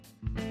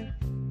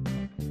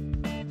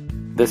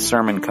This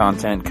sermon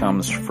content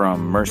comes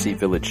from Mercy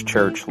Village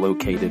Church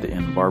located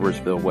in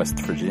Barboursville, West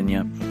Virginia,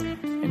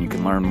 and you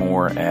can learn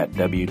more at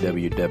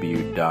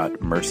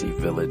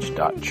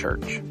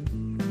www.mercyvillage.church.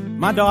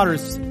 My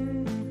daughter's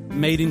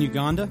made in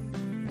Uganda.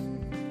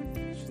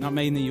 She's not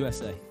made in the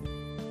USA.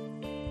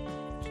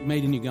 She's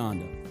made in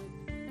Uganda.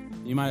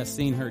 You might have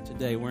seen her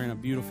today wearing a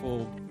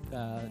beautiful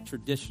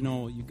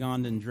traditional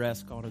Ugandan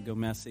dress called a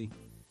gomesi.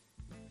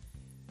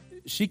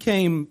 She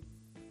came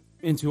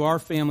into our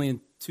family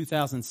in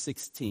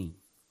 2016.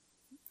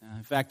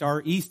 In fact,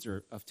 our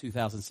Easter of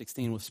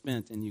 2016 was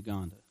spent in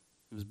Uganda.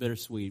 It was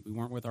bittersweet. We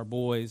weren't with our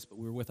boys, but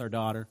we were with our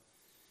daughter.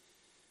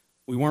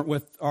 We weren't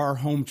with our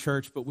home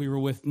church, but we were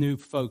with new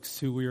folks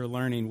who we were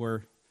learning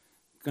were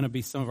going to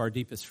be some of our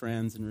deepest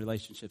friends and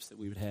relationships that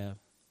we would have.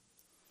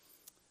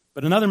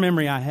 But another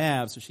memory I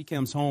have, so she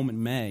comes home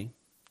in May.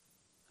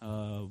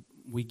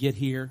 We get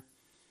here.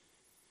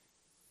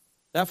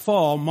 That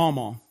fall,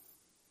 Mama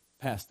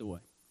passed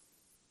away.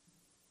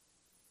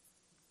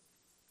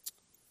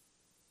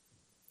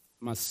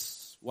 My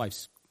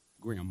wife's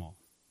grandma.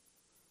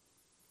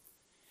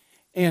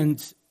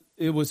 And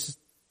it was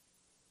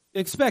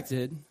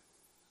expected,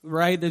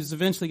 right? It was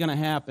eventually going to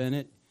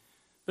happen.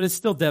 But it's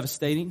still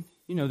devastating.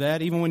 You know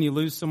that. Even when you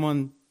lose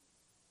someone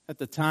at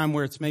the time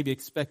where it's maybe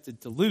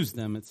expected to lose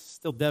them, it's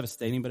still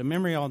devastating. But a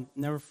memory I'll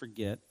never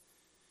forget.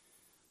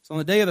 So on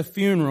the day of the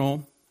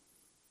funeral,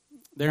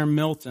 there in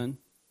Milton,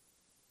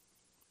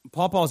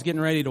 Pawpaw's getting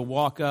ready to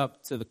walk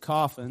up to the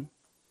coffin.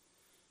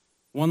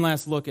 One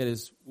last look at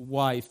his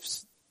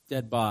wife's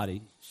dead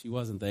body. She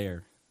wasn't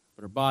there,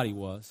 but her body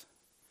was.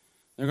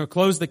 They're going to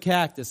close the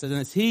cactus, and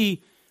as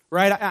he,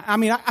 right,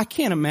 I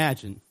can't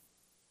imagine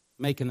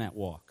making that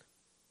walk.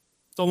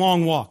 It's a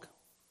long walk.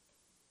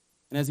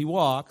 And as he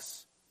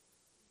walks,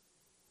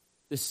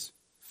 this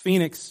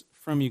phoenix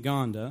from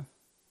Uganda,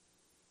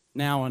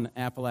 now an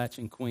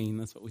Appalachian queen,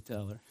 that's what we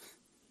tell her.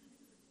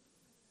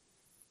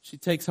 She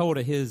takes hold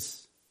of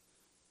his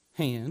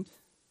hand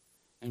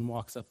and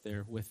walks up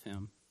there with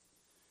him.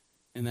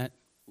 In that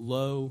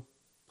low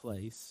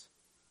place,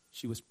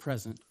 she was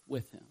present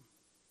with him.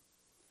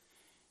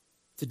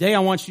 Today I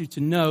want you to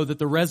know that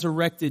the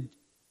resurrected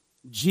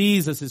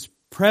Jesus is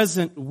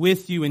present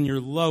with you in your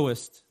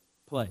lowest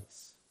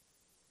place.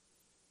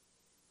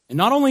 And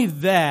not only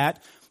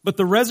that, but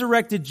the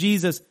resurrected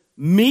Jesus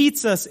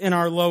meets us in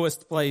our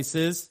lowest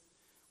places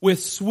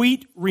with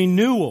sweet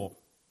renewal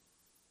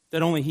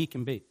that only He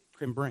can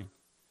bring.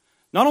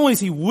 Not only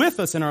is He with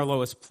us in our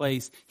lowest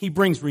place, He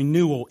brings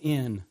renewal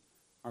in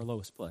our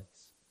lowest place.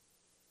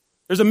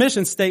 There's a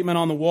mission statement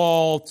on the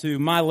wall to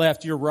my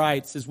left, your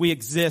right. It says, we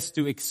exist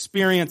to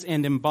experience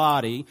and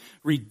embody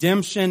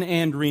redemption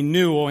and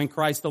renewal in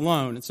Christ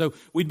alone. And so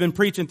we've been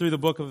preaching through the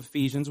book of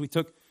Ephesians. We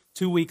took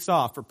 2 weeks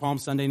off for Palm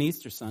Sunday and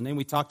Easter Sunday. And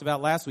we talked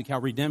about last week how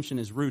redemption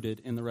is rooted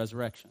in the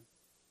resurrection.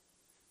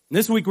 And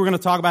this week we're going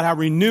to talk about how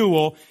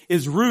renewal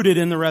is rooted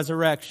in the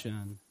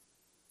resurrection.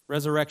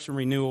 Resurrection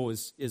renewal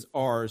is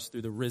ours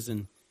through the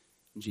risen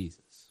Jesus.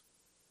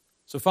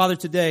 So, Father,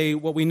 today,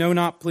 what we know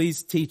not,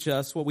 please teach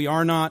us. What we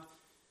are not,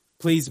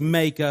 please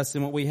make us.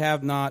 And what we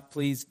have not,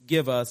 please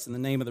give us. In the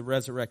name of the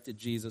resurrected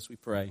Jesus, we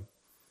pray.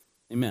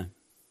 Amen.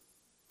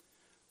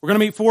 We're going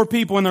to meet 4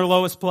 people in their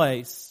lowest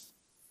place.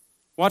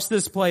 Watch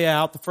this play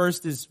out. The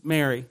first is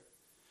Mary.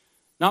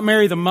 Not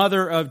Mary, the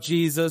mother of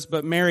Jesus,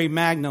 but Mary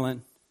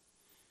Magdalene.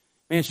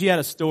 Man, she had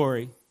a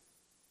story.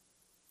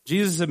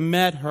 Jesus had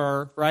met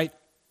her, right?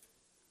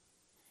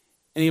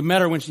 And He had met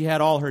her when she had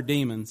all her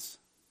demons,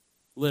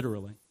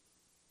 literally.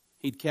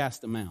 He'd cast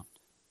them out.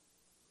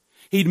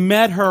 He'd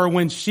met her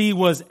when she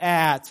was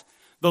at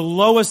the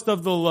lowest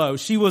of the low.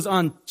 She was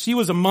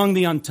among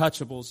the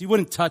untouchables. You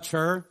wouldn't touch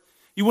her.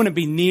 You wouldn't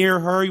be near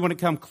her. You wouldn't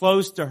come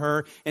close to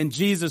her. And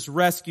Jesus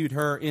rescued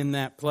her in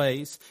that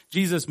place.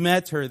 Jesus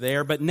met her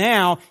there, but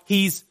now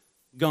He's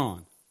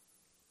gone.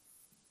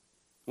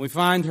 We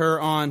find her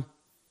on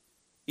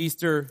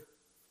Easter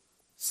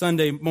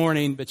Sunday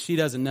morning, but she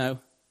doesn't know.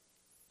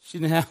 She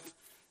didn't have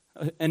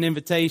an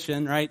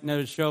invitation, right? No,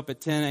 to show up at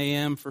 10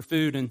 a.m. for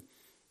food and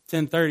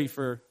 10:30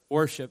 for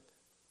worship.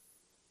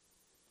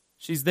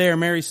 She's there.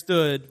 Mary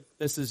stood.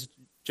 This is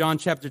John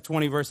chapter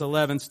 20, verse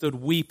 11, stood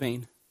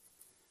weeping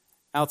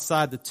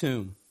outside the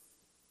tomb.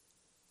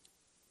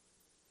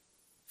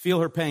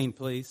 Feel her pain,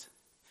 please.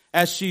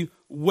 As she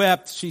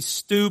wept, she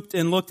stooped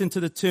and looked into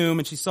the tomb,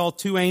 and she saw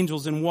 2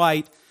 angels in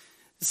white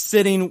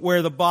sitting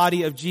where the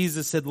body of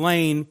Jesus had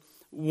lain,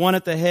 one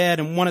at the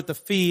head and one at the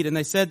feet. And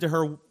they said to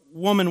her,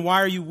 "Woman,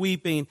 why are you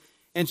weeping?"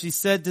 And she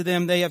said to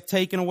them, "They have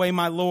taken away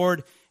my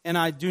Lord, and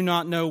I do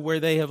not know where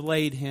they have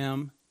laid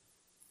Him."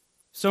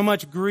 So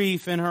much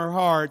grief in her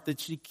heart that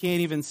she can't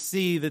even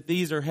see that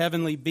these are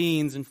heavenly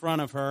beings in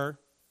front of her.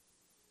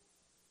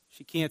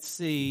 She can't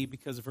see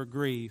because of her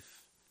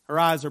grief. Her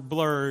eyes are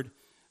blurred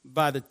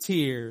by the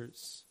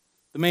tears.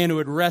 The man who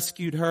had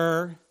rescued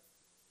her,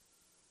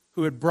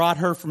 who had brought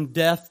her from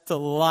death to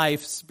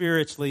life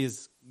spiritually,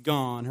 is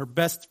gone. Her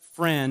best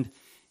friend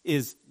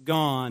is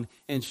gone,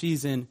 and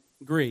she's in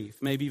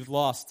grief. Maybe you've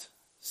lost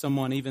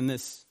someone even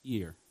this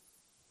year.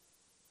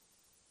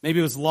 Maybe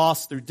it was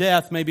lost through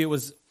death. Maybe it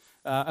was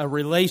a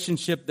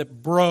relationship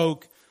that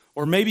broke.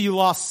 Or maybe you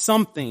lost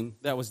something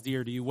that was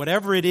dear to you.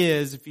 Whatever it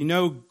is, if you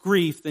know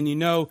grief, then you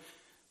know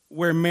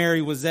where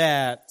Mary was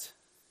at,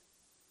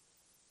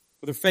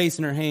 with her face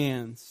in her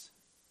hands,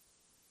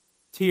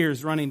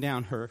 tears running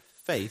down her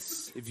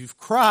face. If you've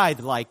cried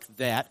like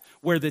that,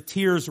 where the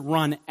tears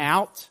run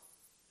out,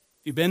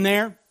 if you've been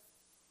there,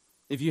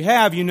 if you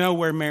have, you know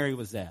where Mary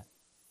was at,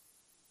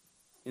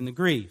 in the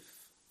grief.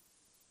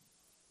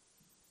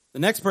 The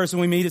next person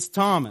we meet is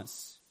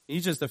Thomas.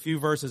 He's just a few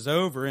verses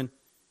over in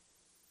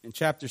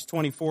chapters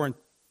 24 and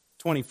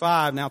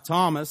 25. Now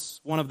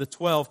Thomas, one of the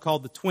 12,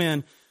 called the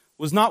twin,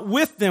 was not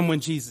with them when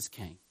Jesus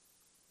came.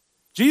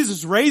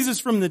 Jesus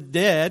raises from the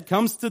dead,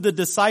 comes to the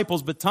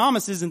disciples, but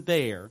Thomas isn't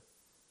there.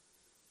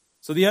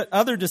 So the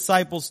other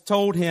disciples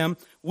told him,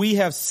 "We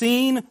have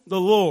seen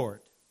the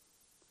Lord."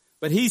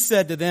 But he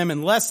said to them,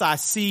 "Unless I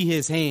see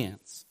his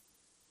hands,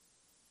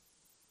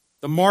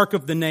 the mark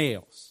of the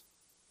nails,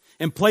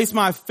 and place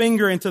my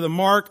finger into the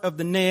mark of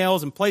the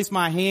nails, and place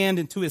my hand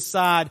into his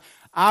side,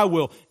 I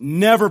will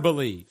never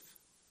believe."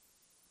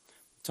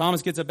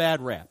 Thomas gets a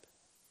bad rap.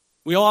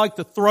 We all like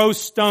to throw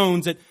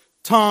stones at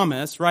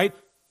Thomas, right?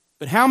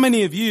 But how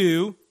many of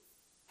you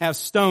have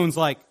stones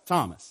like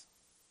Thomas?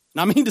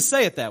 And I mean to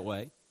say it that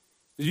way.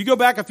 If you go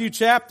back a few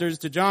chapters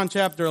to John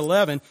chapter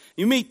 11,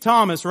 you meet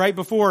Thomas right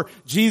before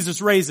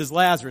Jesus raises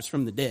Lazarus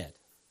from the dead.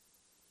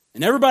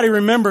 And everybody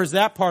remembers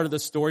that part of the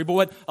story, but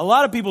what a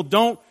lot of people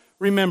don't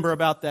remember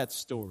about that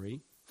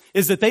story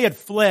is that they had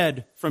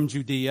fled from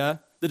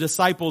Judea, the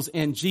disciples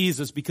and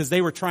Jesus, because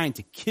they were trying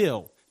to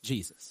kill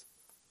Jesus.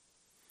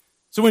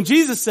 So when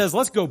Jesus says,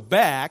 let's go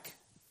back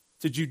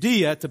to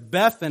Judea, to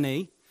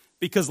Bethany,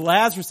 because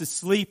Lazarus is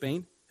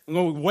sleeping, I'm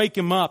going to wake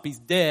him up, he's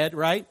dead,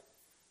 right?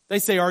 They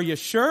say, are you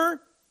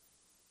sure?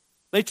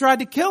 They tried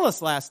to kill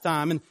us last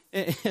time.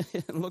 And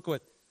look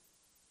what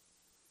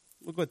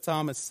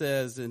Thomas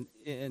says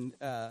in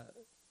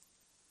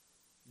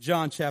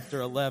John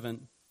chapter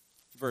 11,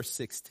 verse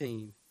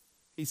 16.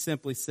 He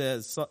simply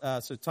says,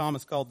 so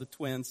Thomas, called the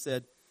twin,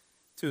 said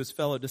to his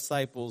fellow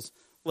disciples,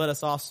 "Let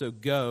us also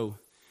go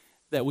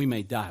that we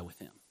may die with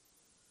him."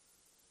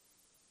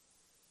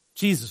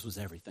 Jesus was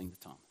everything to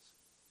Thomas.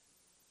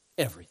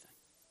 Everything.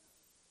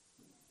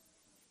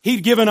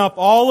 He'd given up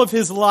all of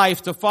his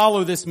life to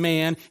follow this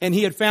man, and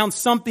he had found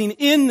something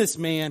in this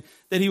man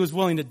that he was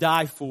willing to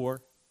die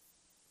for.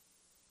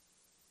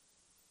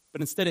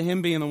 But instead of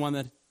him being the one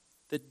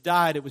that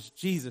died, it was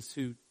Jesus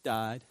who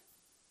died.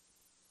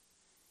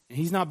 And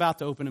he's not about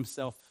to open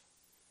himself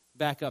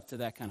back up to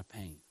that kind of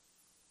pain.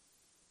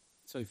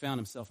 So he found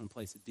himself in a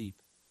place of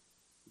deep,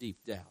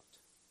 deep doubt.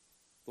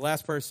 The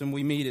last person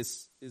we meet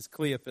is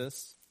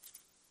Cleopas,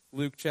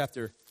 Luke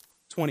chapter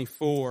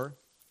 24.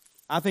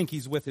 I think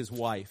he's with his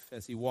wife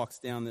as he walks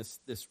down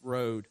this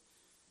road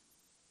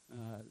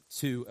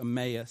to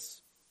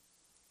Emmaus.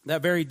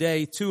 That very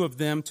day, two of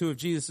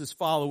Jesus'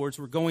 followers,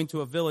 were going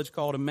to a village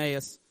called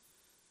Emmaus,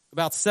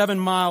 about 7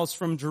 miles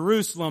from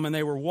Jerusalem, and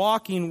they were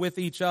walking with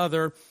each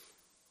other,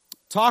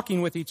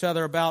 talking with each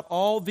other about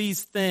all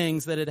these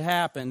things that had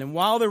happened. And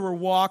while they were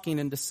walking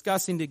and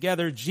discussing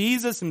together,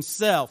 Jesus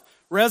himself,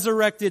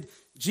 resurrected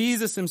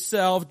Jesus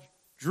himself,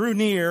 drew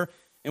near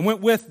and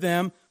went with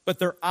them, but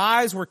their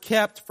eyes were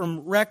kept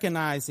from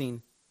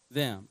recognizing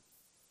them.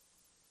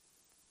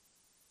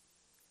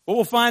 What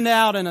we'll find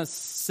out in a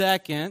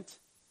second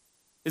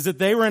is that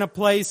they were in a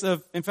place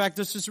of, in fact,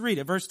 let's just read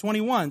it. Verse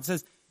 21 it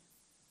says,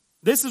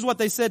 this is what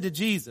they said to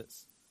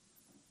Jesus.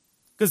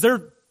 Because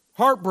they're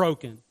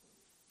heartbroken. And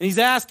he's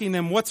asking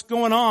them, what's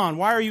going on?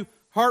 Why are you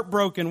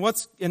heartbroken?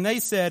 And they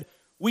said,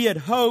 we had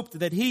hoped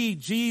that he,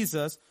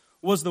 Jesus,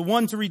 was the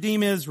one to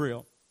redeem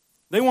Israel.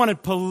 They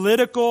wanted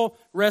political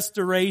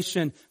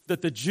restoration,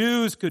 that the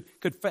Jews could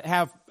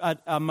have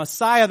a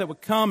Messiah that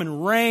would come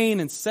and reign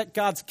and set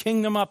God's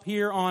kingdom up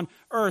here on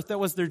earth. That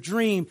was their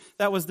dream.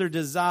 That was their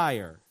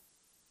desire.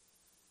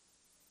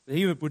 That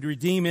he would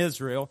redeem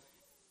Israel.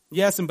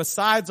 Yes, and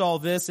besides all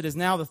this, it is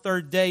now the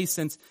third day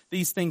since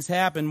these things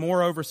happened.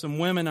 Moreover, some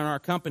women in our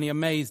company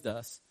amazed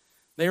us.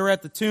 They were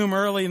at the tomb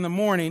early in the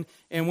morning,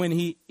 and when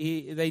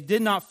they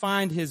did not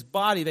find his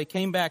body, they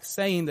came back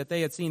saying that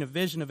they had seen a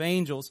vision of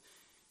angels.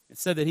 It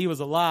said that he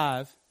was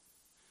alive,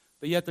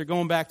 but yet they're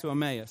going back to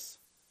Emmaus,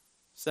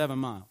 7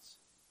 miles.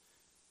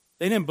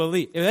 They didn't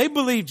believe. If they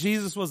believed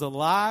Jesus was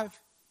alive,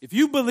 if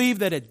you believe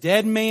that a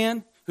dead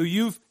man who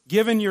you've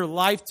given your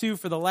life to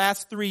for the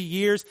last 3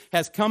 years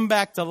has come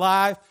back to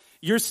life,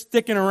 you're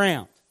sticking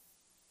around.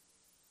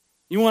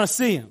 You want to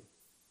see him.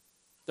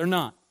 They're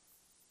not.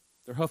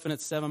 They're hoofing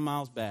it 7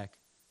 miles back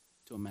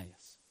to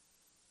Emmaus.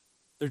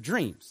 Their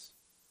dreams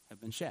have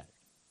been shattered.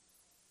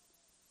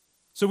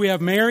 So we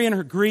have Mary in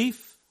her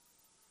grief.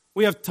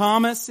 We have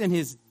Thomas in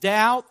his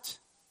doubt.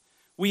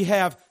 We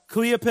have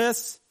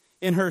Cleopas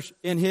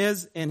in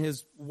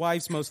his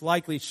wife's most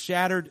likely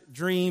shattered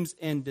dreams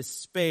and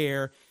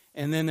despair.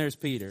 And then there's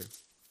Peter,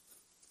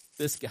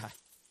 this guy.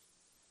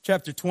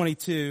 Chapter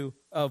 22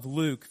 of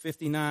Luke,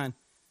 59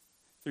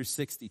 through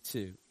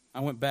 62. I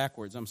went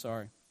backwards, I'm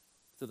sorry,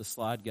 to the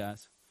slide,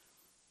 guys.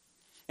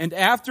 And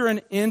after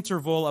an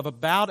interval of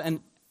about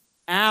an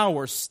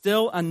hour,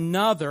 still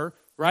another,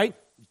 right?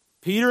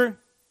 Peter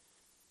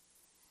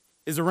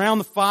is around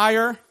the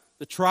fire.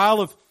 The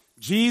trial of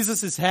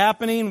Jesus is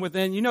happening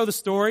within, you know the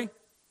story.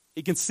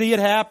 He can see it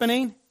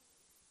happening.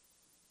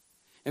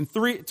 And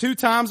two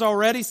times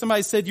already,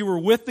 somebody said, you were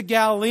with the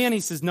Galilean. He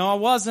says, no, I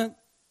wasn't.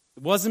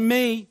 It wasn't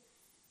me.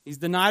 He's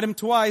denied him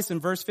twice in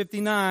verse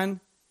 59.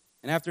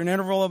 And after an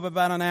interval of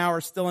about an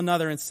hour, still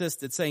another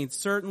insisted, saying,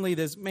 certainly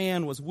this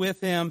man was with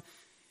him,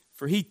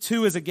 for he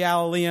too is a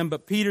Galilean.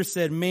 But Peter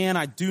said, man,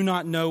 I do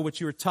not know what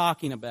you are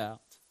talking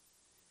about.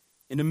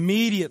 And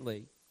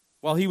immediately,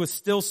 while he was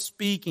still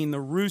speaking, the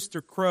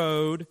rooster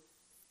crowed,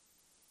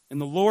 and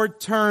the Lord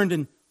turned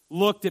and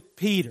looked at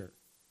Peter.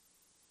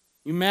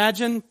 You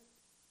imagine?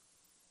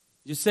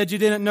 You said you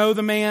didn't know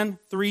the man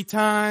 3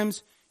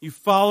 times. You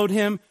followed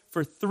him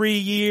for 3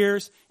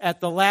 years.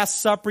 At the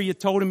Last Supper, you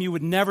told him you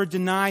would never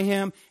deny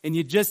him, and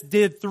you just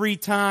did 3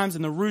 times,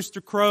 and the rooster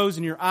crows,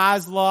 and your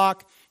eyes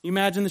lock. You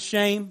imagine the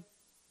shame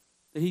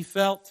that he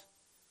felt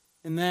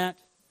in that?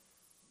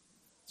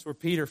 That's where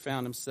Peter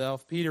found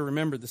himself. Peter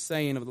remembered the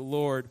saying of the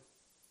Lord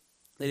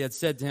that he had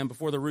said to him,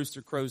 before the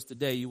rooster crows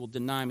today, you will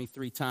deny me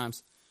 3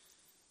 times.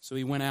 So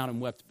he went out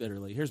and wept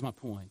bitterly. Here's my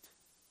point.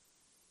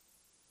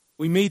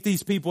 We meet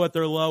these people at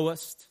their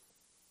lowest,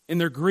 in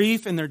their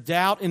grief, in their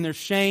doubt, in their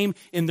shame,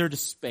 in their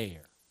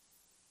despair.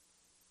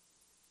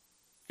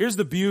 Here's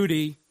the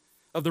beauty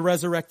of the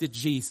resurrected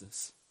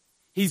Jesus.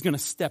 He's going to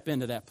step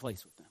into that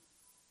place with them.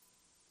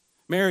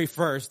 Mary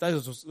first. That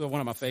was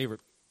one of my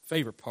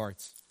favorite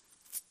parts.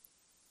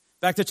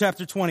 Back to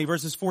chapter 20,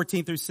 verses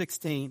 14 through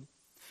 16.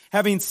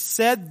 Having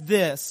said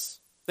this,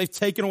 they've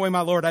taken away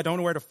my Lord. I don't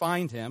know where to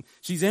find him.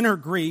 She's in her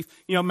grief.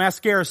 You know,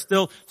 mascara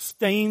still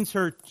stains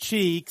her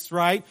cheeks,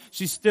 right?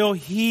 She's still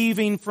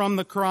heaving from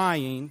the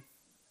crying.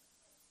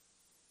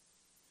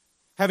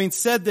 Having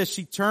said this,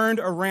 she turned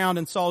around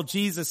and saw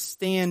Jesus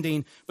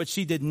standing, but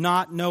she did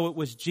not know it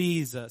was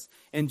Jesus.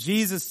 And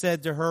Jesus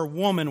said to her,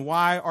 woman,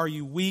 why are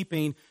you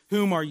weeping?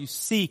 Whom are you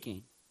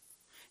seeking?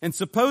 And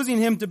supposing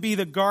him to be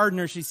the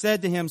gardener, she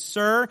said to him,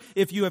 sir,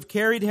 if you have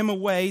carried him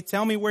away,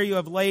 tell me where you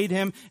have laid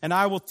him, and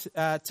I will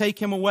take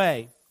him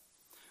away.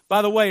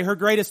 By the way, her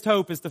greatest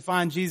hope is to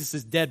find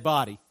Jesus' dead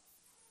body.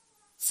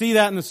 See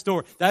that in the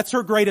story. That's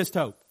her greatest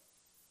hope.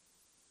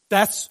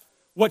 That's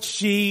what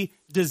she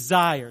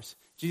desires.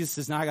 Jesus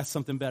says, now I got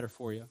something better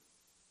for you.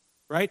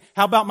 Right?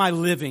 How about my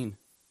living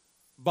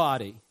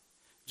body?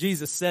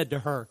 Jesus said to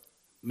her,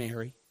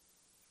 Mary.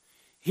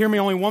 Hear me,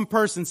 only one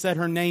person said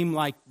her name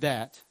like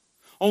that.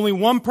 Only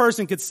one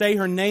person could say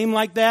her name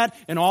like that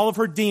and all of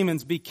her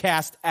demons be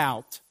cast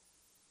out.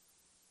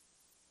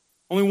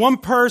 Only one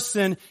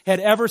person had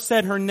ever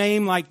said her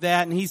name like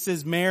that, and he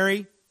says,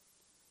 Mary.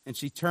 And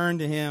she turned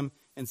to him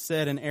and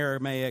said in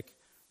Aramaic,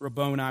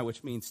 Rabboni,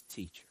 which means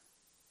teacher.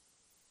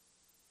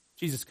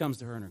 Jesus comes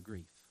to her in her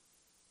grief.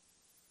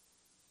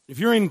 If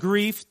you're in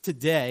grief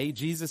today,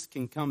 Jesus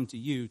can come to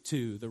you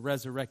too. The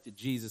resurrected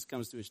Jesus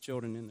comes to his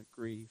children in their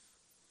grief.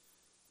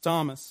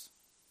 Thomas.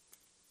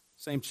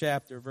 Same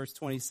chapter, verse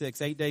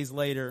 26. 8 days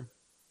later,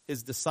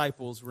 his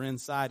disciples were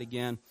inside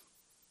again.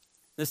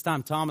 This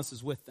time Thomas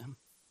is with them.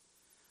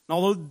 And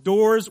although the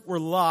doors were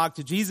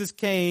locked, Jesus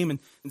came and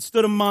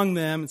stood among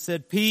them and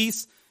said,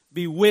 peace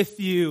be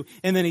with you.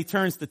 And then he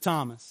turns to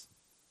Thomas.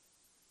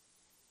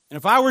 And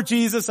if I were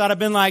Jesus, I'd have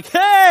been like,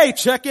 hey,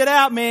 check it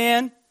out,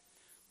 man.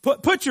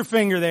 Put your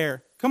finger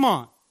there. Come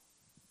on.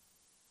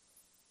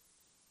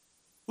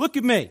 Look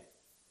at me.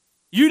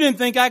 You didn't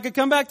think I could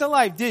come back to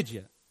life, did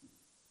you?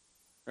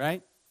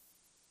 Right?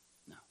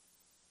 No.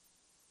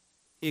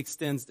 He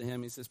extends to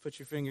him. He says, put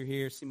your finger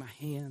here. See my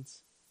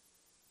hands.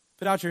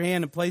 Put out your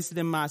hand and place it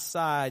in my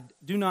side.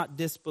 Do not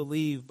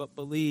disbelieve, but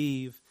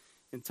believe.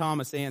 And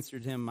Thomas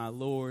answered him, my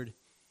Lord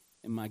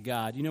and my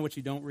God. You know what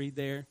you don't read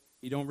there?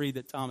 You don't read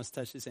that Thomas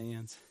touched his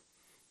hands.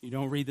 You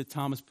don't read that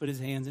Thomas put his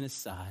hands in his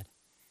side.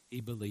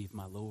 He believed,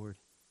 my Lord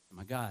and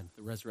my God.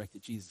 The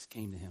resurrected Jesus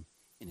came to him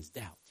in his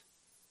doubt.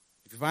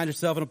 If you find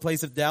yourself in a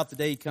place of doubt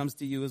today, he comes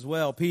to you as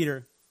well.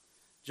 Peter,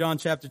 John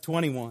chapter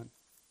 21,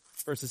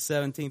 verses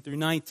 17 through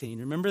 19.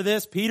 Remember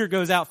this? Peter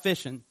goes out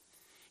fishing.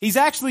 He's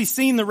actually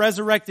seen the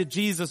resurrected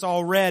Jesus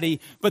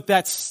already, but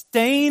that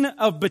stain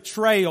of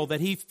betrayal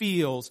that he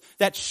feels,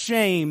 that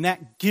shame,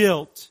 that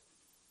guilt,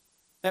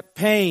 that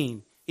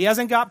pain, he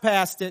hasn't got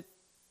past it.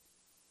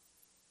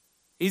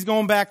 He's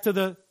going back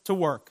to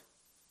work.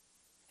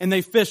 And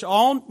they fish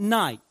all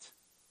night.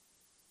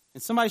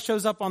 And somebody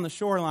shows up on the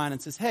shoreline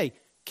and says, hey,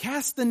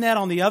 cast the net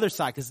on the other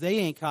side because they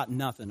ain't caught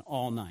nothing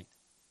all night.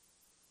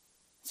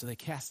 So they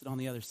cast it on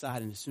the other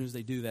side, and as soon as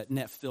they do, that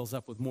net fills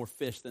up with more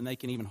fish than they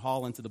can even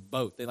haul into the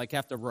boat. They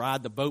have to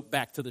ride the boat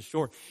back to the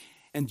shore.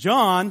 And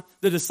John,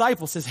 the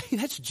disciple, says, hey,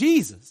 that's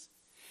Jesus.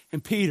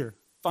 And Peter,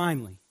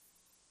 finally,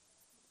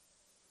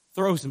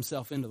 throws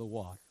himself into the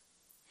water.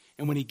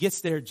 And when he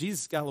gets there,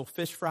 Jesus got a little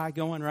fish fry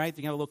going, right?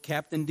 They got a little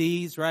Captain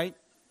D's, right?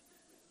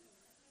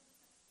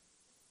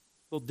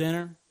 A little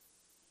dinner. And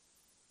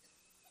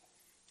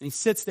he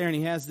sits there and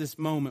he has this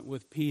moment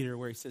with Peter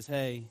where he says,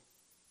 hey,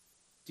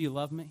 do you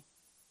love me?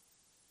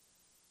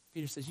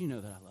 Peter says, you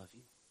know that I love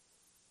you.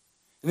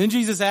 And then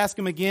Jesus asked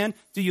him again,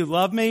 do you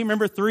love me?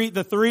 Remember three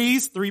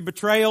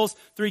betrayals,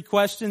 3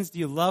 questions. Do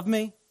you love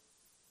me?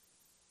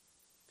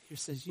 Peter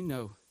says, you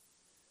know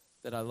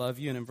that I love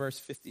you. And in verse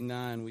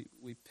 59,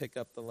 we pick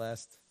up the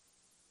last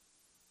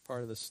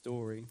part of the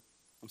story.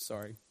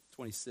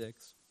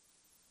 26.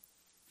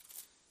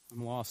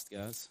 I'm lost,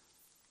 guys.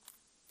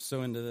 I'm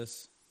so into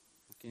this,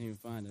 I can't even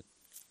find it.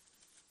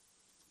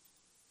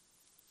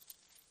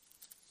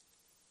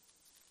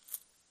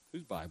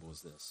 Whose Bible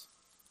is this?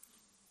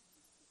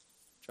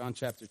 John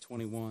chapter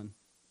 21,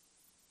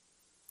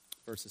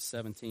 verses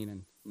 17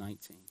 and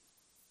 19.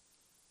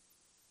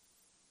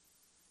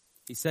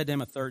 He said to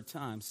him a third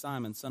time,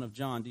 Simon, son of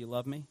John, do you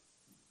love me?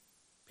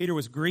 Peter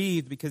was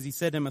grieved because he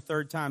said to him a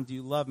third time, do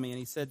you love me? And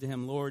he said to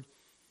him, Lord,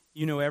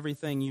 you know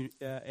everything,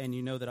 and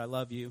you know that I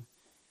love you.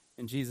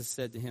 And Jesus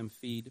said to him,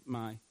 feed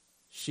my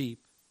sheep.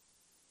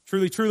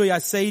 Truly, truly, I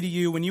say to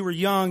you, when you were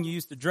young, you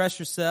used to dress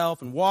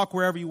yourself and walk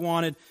wherever you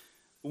wanted.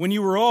 But when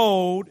you are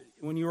old,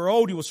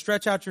 you will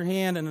stretch out your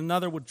hand, and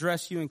another will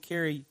dress you and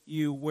carry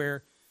you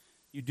where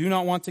you do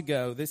not want to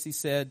go. This he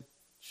said,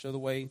 show the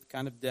way, the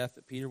kind of death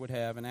that Peter would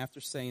have. And after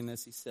saying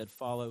this, he said,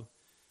 follow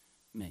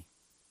me.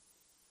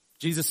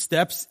 Jesus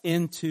steps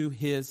into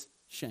his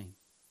shame.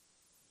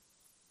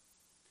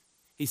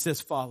 He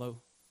says,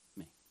 follow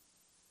me.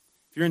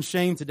 If you're in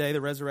shame today, the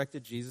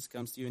resurrected Jesus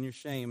comes to you in your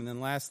shame. And then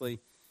lastly,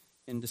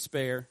 in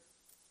despair,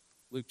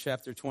 Luke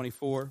chapter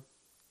 24,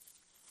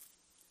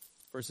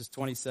 verses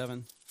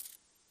 27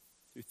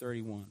 through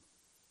 31.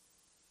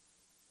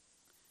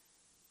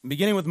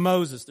 Beginning with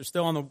Moses, they're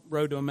still on the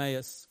road to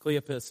Emmaus,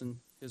 Cleopas and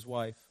his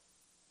wife.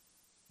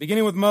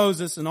 Beginning with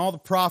Moses and all the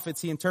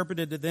prophets, he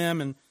interpreted to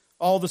them and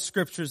all the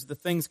scriptures, the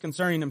things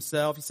concerning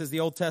himself. He says, the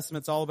Old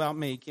Testament's all about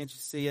me. Can't you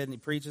see it? And he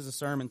preaches a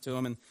sermon to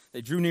them. And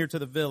they drew near to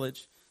the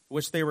village to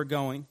which they were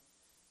going.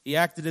 He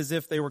acted as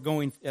if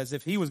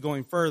he was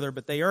going further,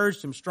 but they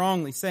urged him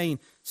strongly, saying,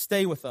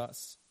 stay with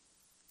us.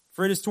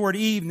 For it is toward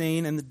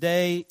evening, and the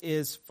day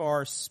is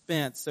far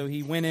spent. So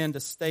he went in to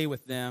stay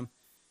with them.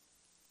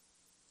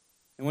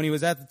 And when he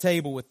was at the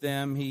table with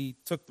them, he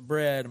took the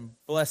bread and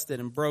blessed it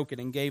and broke it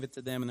and gave it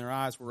to them, and their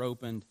eyes were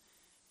opened,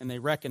 and they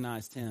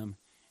recognized him,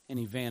 and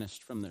he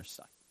vanished from their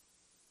sight.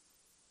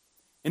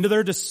 Into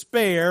their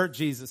despair,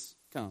 Jesus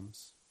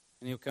comes,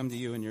 and he'll come to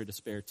you in your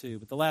despair too.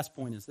 But the last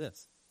point is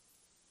this.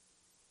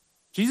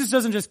 Jesus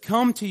doesn't just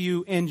come to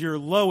you in your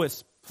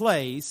lowest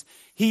place.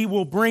 He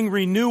will bring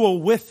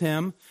renewal with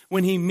him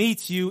when he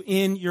meets you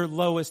in your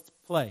lowest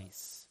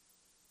place.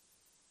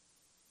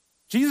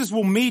 Jesus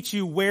will meet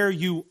you where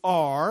you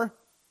are,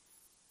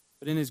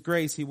 but in his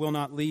grace, he will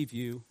not leave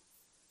you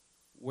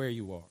where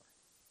you are.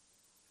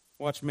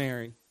 Watch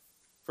Mary,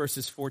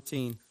 verses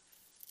 14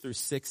 through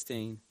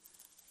 16,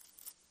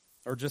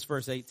 or just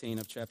verse 18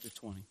 of chapter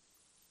 20.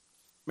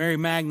 Mary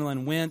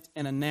Magdalene went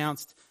and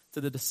announced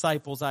to the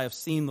disciples, I have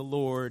seen the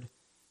Lord,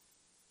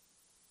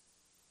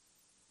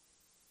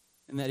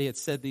 and that he had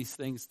said these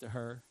things to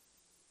her.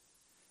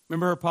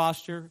 Remember her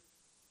posture?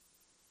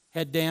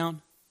 Head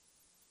down,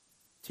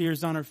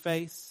 tears on her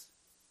face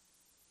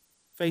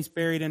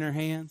buried in her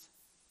hands.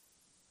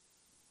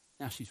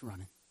 Now she's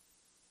running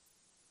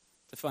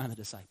to find the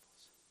disciples.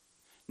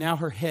 Now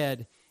her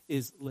head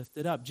is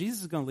lifted up.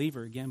 Jesus is going to leave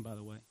her again, by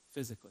the way,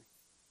 physically.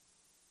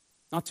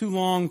 Not too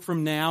long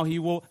from now, he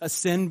will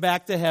ascend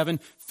back to heaven,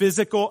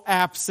 physical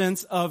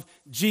absence of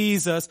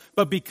Jesus,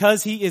 but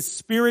because he is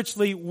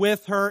spiritually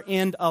with her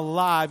and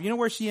alive. You know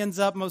where she ends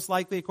up most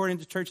likely according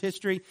to church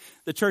history?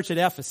 The church at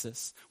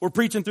Ephesus. We're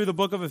preaching through the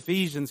book of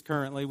Ephesians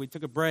currently. We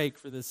took a break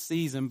for this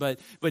season, but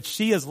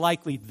she is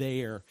likely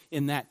there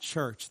in that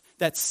church,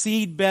 that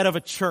seedbed of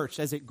a church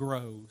as it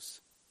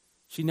grows.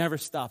 She never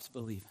stops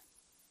believing.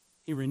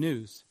 He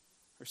renews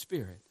her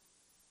spirit.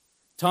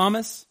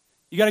 Thomas,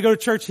 you got to go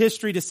to church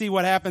history to see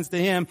what happens to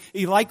him.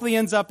 He likely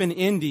ends up in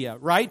India,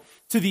 right?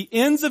 To the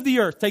ends of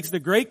the earth, takes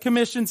the Great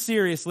Commission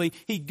seriously.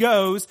 He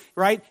goes,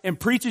 right, and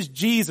preaches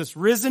Jesus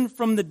risen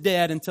from the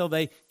dead until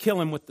they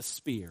kill him with the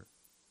spear.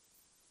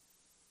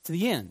 To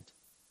the end,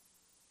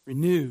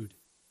 renewed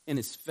in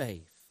his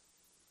faith.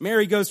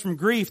 Mary goes from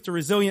grief to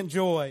resilient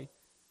joy.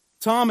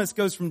 Thomas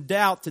goes from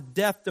doubt to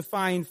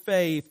death-defying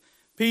faith.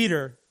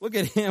 Peter, look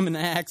at him in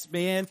Acts,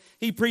 man.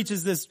 He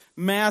preaches this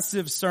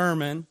massive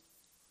sermon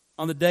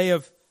on the day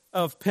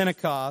of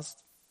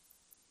Pentecost.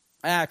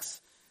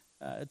 Acts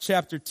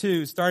chapter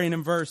 2, starting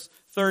in verse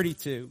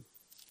 32.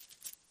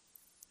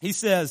 He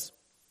says,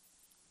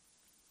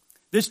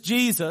 this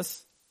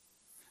Jesus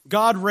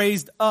God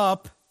raised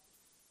up,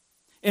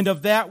 and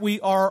of that we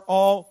are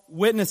all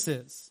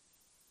witnesses.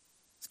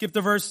 Skip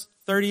to verse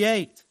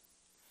 38.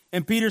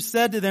 And Peter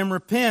said to them,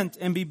 repent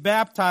and be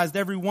baptized,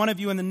 every one of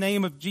you, in the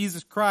name of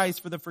Jesus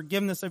Christ for the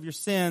forgiveness of your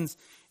sins,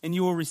 and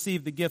you will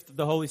receive the gift of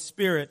the Holy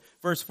Spirit.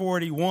 Verse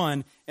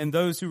 41, and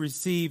those who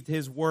received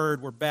his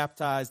word were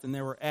baptized, and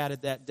there were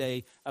added that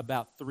day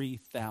about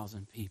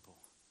 3,000 people.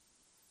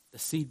 The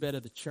seedbed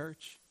of the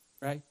church,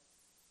 right,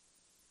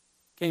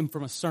 came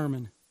from a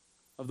sermon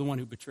of the one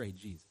who betrayed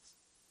Jesus.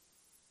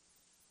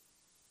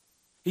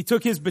 He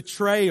took his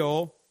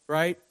betrayal,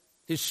 right?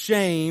 His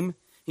shame.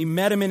 He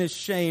met him in his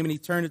shame, and he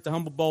turned it to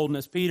humble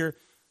boldness. Peter,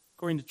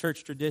 according to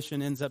church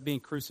tradition, ends up being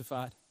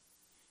crucified.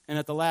 And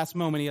at the last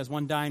moment, he has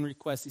one dying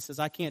request. He says,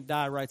 I can't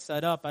die right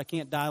side up. I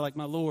can't die like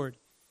my Lord.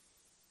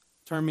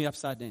 Turn me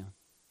upside down.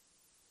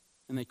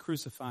 And they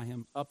crucify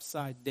him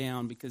upside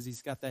down because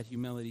he's got that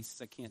humility. He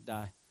says, I can't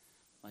die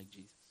like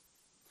Jesus.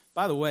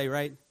 By the way,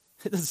 right,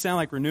 it doesn't sound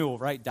like renewal,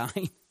 right,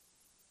 dying.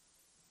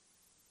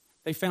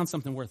 They found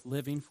something worth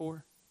living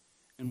for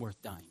and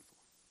worth dying for.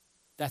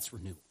 That's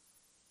renewal.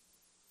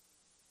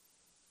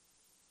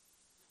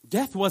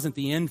 Death wasn't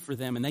the end for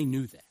them, and they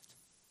knew that.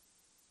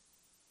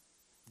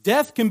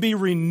 Death can be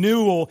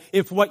renewal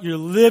if what you're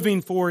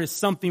living for is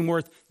something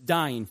worth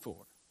dying for.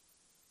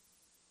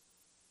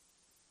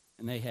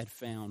 And they had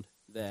found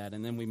that.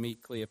 And then we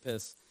meet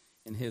Cleopas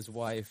and his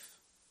wife,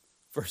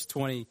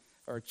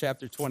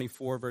 chapter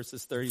 24,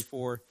 verses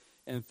 34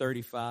 and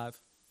 35.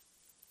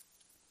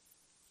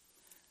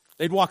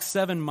 They'd walk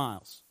 7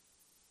 miles.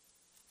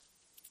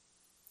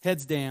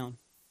 Heads down,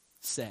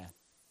 sad.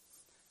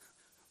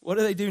 What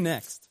do they do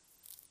next?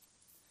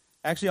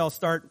 Actually, I'll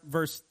start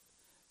verse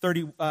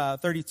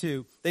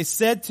 32. They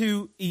said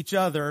to each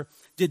other,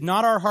 did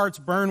not our hearts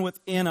burn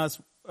within us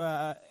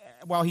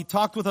while he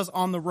talked with us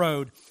on the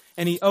road?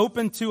 And he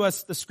opened to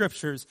us the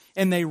scriptures.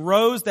 And they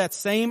rose that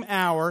same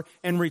hour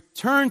and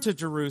returned to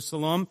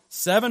Jerusalem,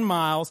 7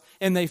 miles.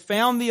 And they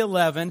found the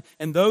 11,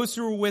 and those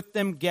who were with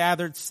them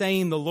gathered,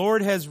 saying, the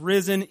Lord has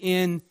risen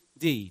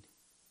indeed.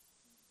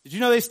 Did you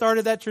know they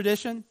started that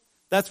tradition?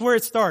 That's where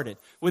it started,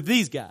 with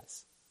these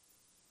guys.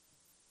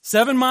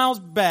 7 miles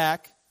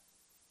back,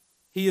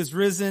 he is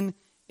risen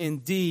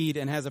indeed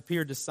and has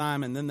appeared to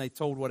Simon. Then they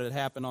told what had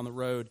happened on the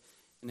road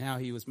and how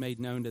he was made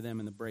known to them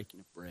in the breaking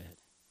of bread.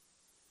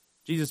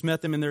 Jesus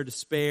met them in their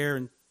despair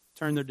and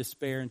turned their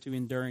despair into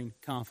enduring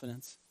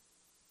confidence.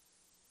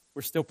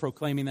 We're still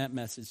proclaiming that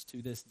message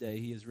to this day.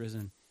 He is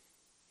risen.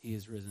 He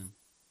is risen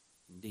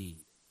indeed.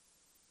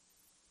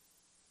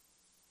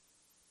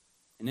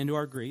 And into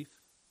our grief,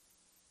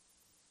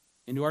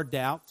 into our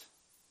doubt,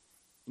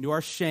 into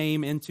our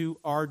shame, into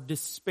our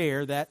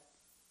despair, that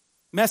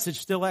message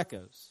still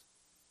echoes.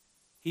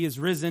 He is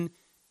risen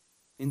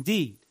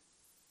indeed.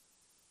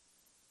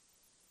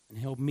 And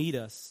he'll meet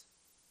us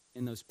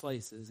in those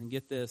places. And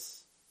get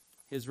this,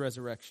 his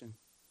resurrection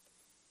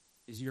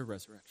is your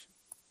resurrection.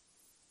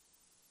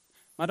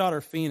 My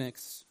daughter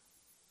Phoenix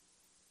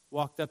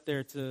walked up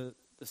there to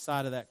the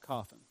side of that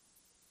coffin.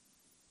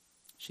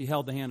 She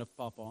held the hand of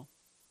Pawpaw.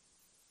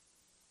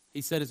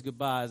 He said his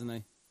goodbyes and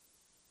they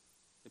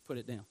put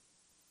it down.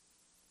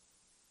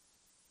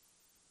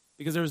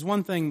 Because there was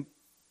one thing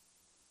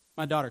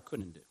my daughter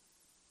couldn't do.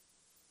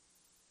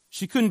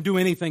 She couldn't do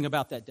anything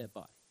about that dead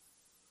body.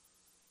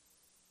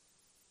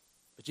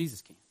 But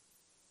Jesus can.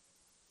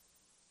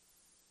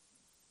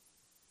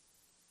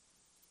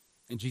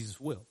 And Jesus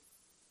will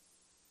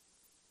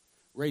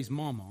raise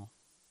Mama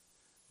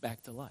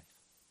back to life.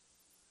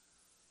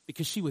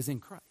 Because she was in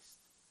Christ.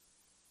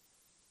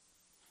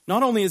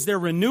 Not only is there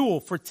renewal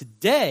for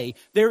today,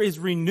 there is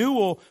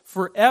renewal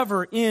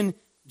forever in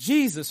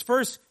Jesus.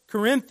 1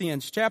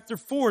 Corinthians chapter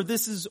 4,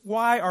 this is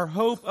why our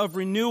hope of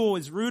renewal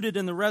is rooted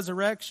in the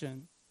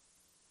resurrection.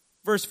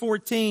 Verse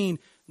 14,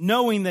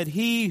 knowing that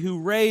he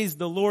who raised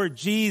the Lord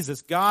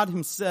Jesus, God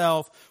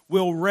himself,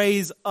 will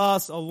raise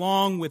us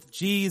along with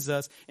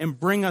Jesus and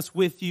bring us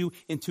with you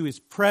into his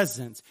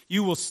presence.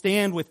 You will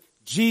stand with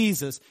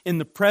Jesus in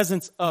the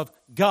presence of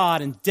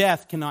God, and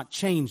death cannot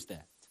change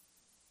that.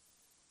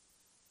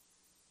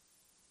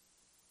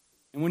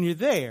 And when you're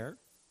there,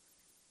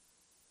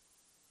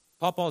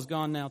 Pawpaw's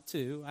gone now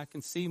too. I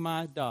can see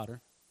my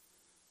daughter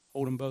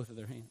holding both of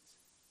their hands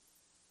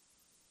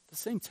at the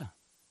same time.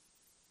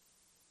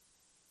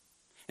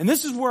 And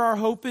this is where our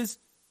hope is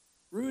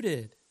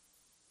rooted.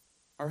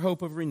 Our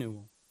hope of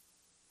renewal.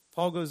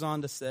 Paul goes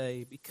on to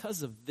say,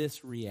 because of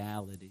this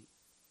reality,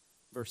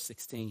 verse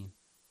 16,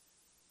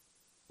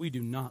 we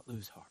do not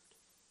lose heart.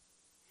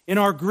 In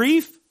our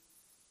grief,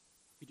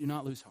 we do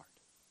not lose heart.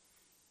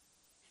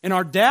 In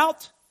our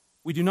doubt,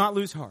 we do not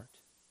lose heart.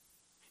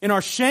 In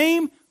our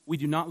shame, we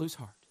do not lose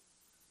heart.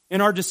 In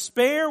our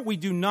despair, we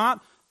do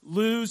not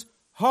lose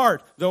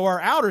heart. Though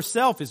our outer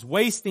self is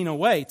wasting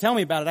away. Tell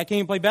me about it. I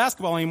can't play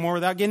basketball anymore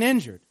without getting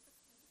injured.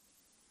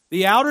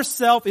 The outer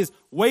self is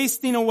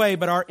wasting away,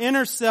 but our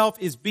inner self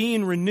is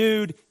being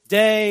renewed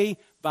day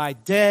by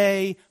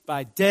day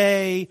by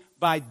day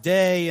by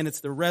day. And it's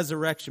the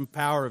resurrection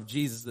power of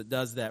Jesus that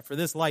does that for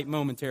this light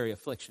momentary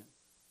affliction.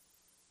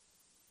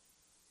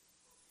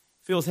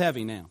 Feels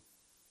heavy now.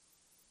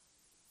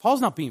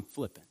 Paul's not being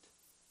flippant.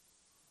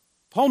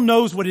 Paul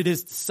knows what it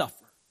is to suffer.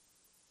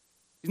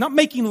 He's not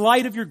making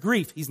light of your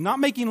grief. He's not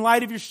making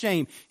light of your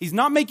shame. He's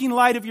not making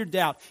light of your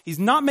doubt. He's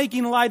not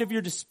making light of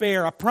your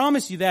despair. I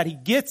promise you that. He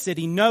gets it.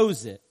 He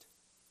knows it.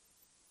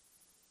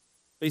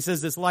 But he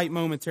says this light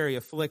momentary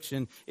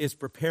affliction is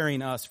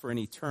preparing us for an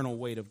eternal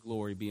weight of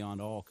glory beyond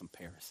all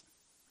comparison.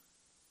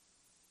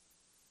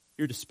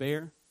 Your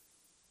despair,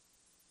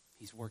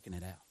 he's working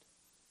it out.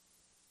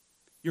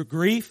 Your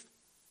grief,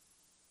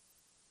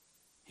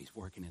 he's working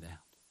working it out.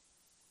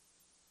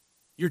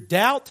 Your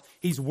doubt,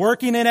 He's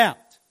working it out.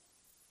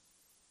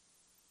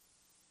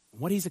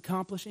 What He's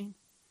accomplishing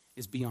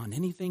is beyond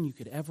anything you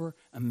could ever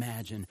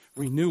imagine.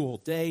 Renewal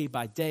day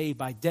by day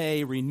by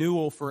day,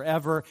 renewal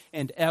forever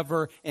and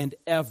ever and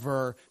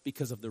ever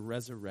because of the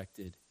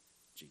resurrected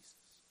Jesus.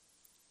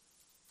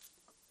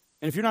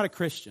 And if you're not a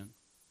Christian,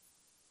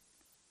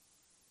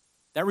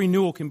 that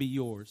renewal can be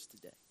yours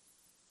today.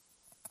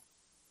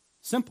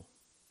 Simple.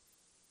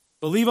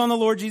 Believe on the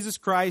Lord Jesus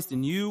Christ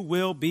and you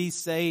will be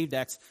saved.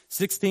 Acts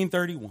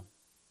 16:31.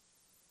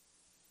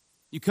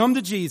 You come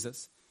to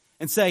Jesus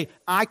and say,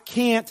 I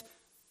can't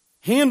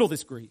handle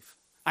this grief.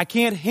 I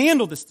can't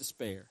handle this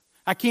despair.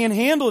 I can't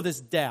handle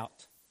this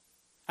doubt.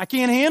 I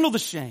can't handle the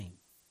shame.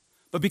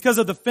 But because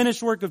of the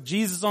finished work of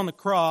Jesus on the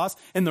cross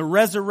and the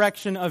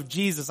resurrection of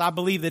Jesus, I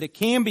believe that it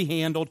can be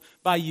handled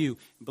by you.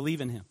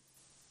 Believe in Him.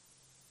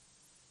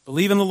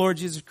 Believe in the Lord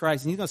Jesus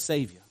Christ and He's going to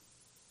save you.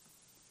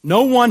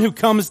 No one who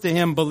comes to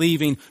Him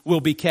believing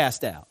will be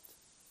cast out.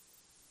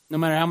 No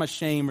matter how much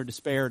shame or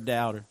despair or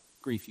doubt or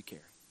grief you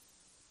carry.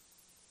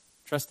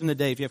 Trust Him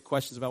today. If you have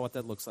questions about what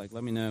that looks like,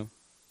 let me know.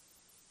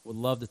 Would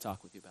love to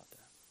talk with you about that.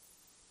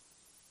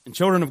 And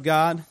children of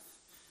God,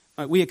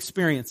 we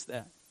experience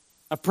that.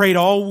 I've prayed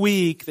all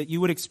week that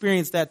you would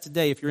experience that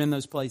today if you're in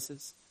those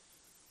places.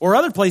 Or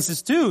other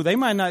places too. They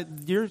might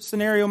not, your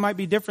scenario might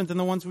be different than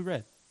the ones we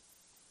read.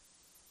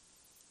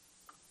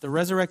 The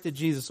resurrected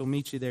Jesus will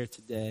meet you there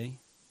today,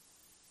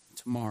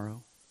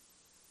 tomorrow,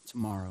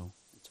 tomorrow,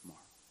 and tomorrow.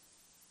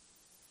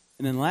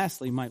 And then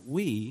lastly, might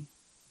we,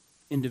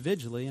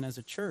 individually and as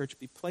a church,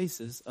 be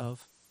places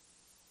of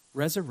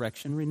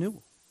resurrection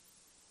renewal.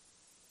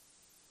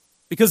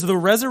 Because the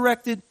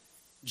resurrected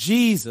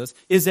Jesus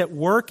is at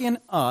work in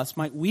us,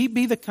 might we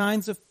be the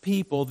kinds of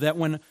people that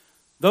when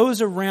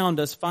those around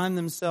us find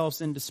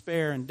themselves in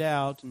despair and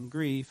doubt and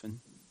grief and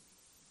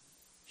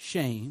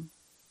shame,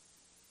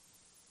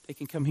 they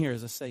can come here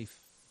as a safe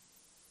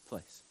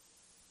place.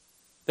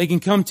 They can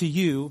come to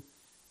you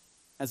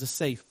as a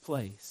safe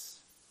place.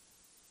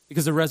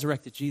 Because the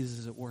resurrected Jesus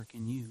is at work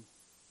in you.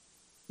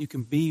 You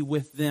can be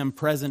with them,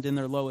 present in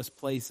their lowest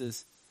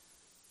places,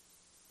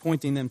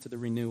 pointing them to the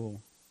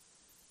renewal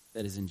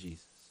that is in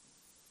Jesus.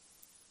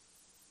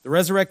 The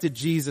resurrected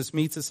Jesus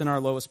meets us in our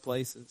lowest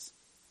places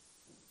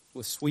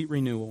with sweet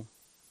renewal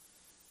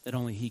that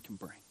only He can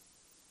bring.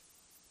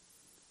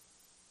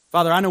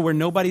 Father, I know where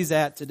nobody's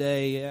at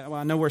today.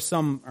 I know where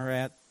some are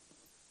at.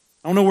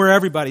 I don't know where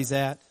everybody's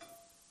at.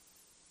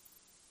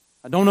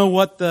 I don't know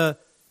what the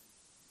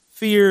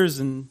fears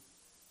and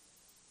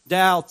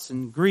doubts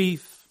and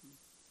grief,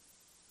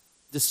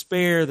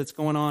 despair that's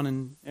going on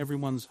in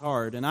everyone's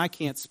heart. And I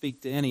can't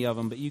speak to any of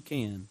them, but you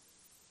can.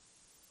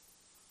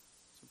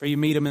 So pray you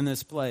meet them in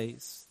this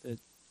place, that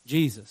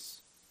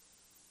Jesus,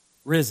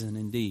 risen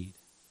indeed,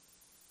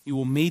 you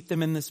will meet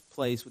them in this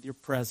place with your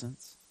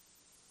presence,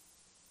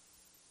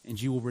 and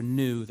you will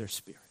renew their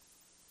spirit.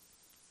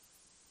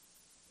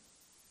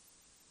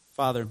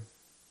 Father,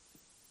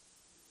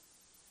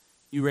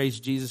 you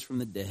raised Jesus from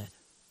the dead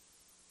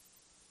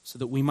so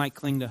that we might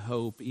cling to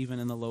hope even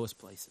in the lowest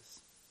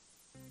places.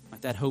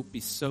 Might that hope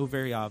be so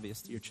very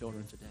obvious to your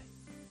children today.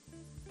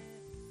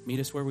 Meet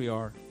us where we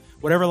are.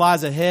 Whatever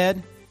lies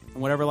ahead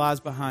and whatever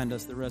lies behind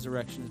us, the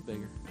resurrection is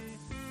bigger.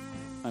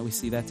 Might we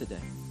see that today.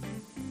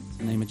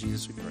 In the name of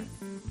Jesus we pray.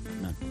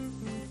 Amen.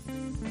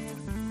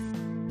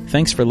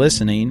 Thanks for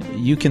listening.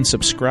 You can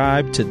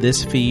subscribe to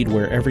this feed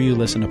wherever you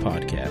listen to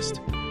podcasts.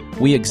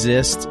 We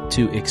exist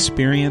to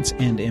experience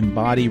and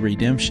embody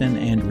redemption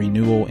and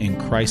renewal in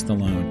Christ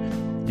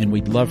alone, and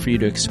we'd love for you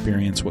to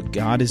experience what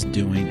God is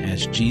doing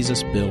as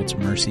Jesus builds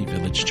Mercy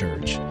Village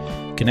Church.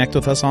 Connect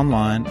with us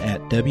online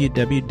at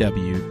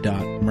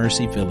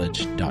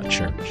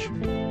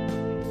www.mercyvillage.church.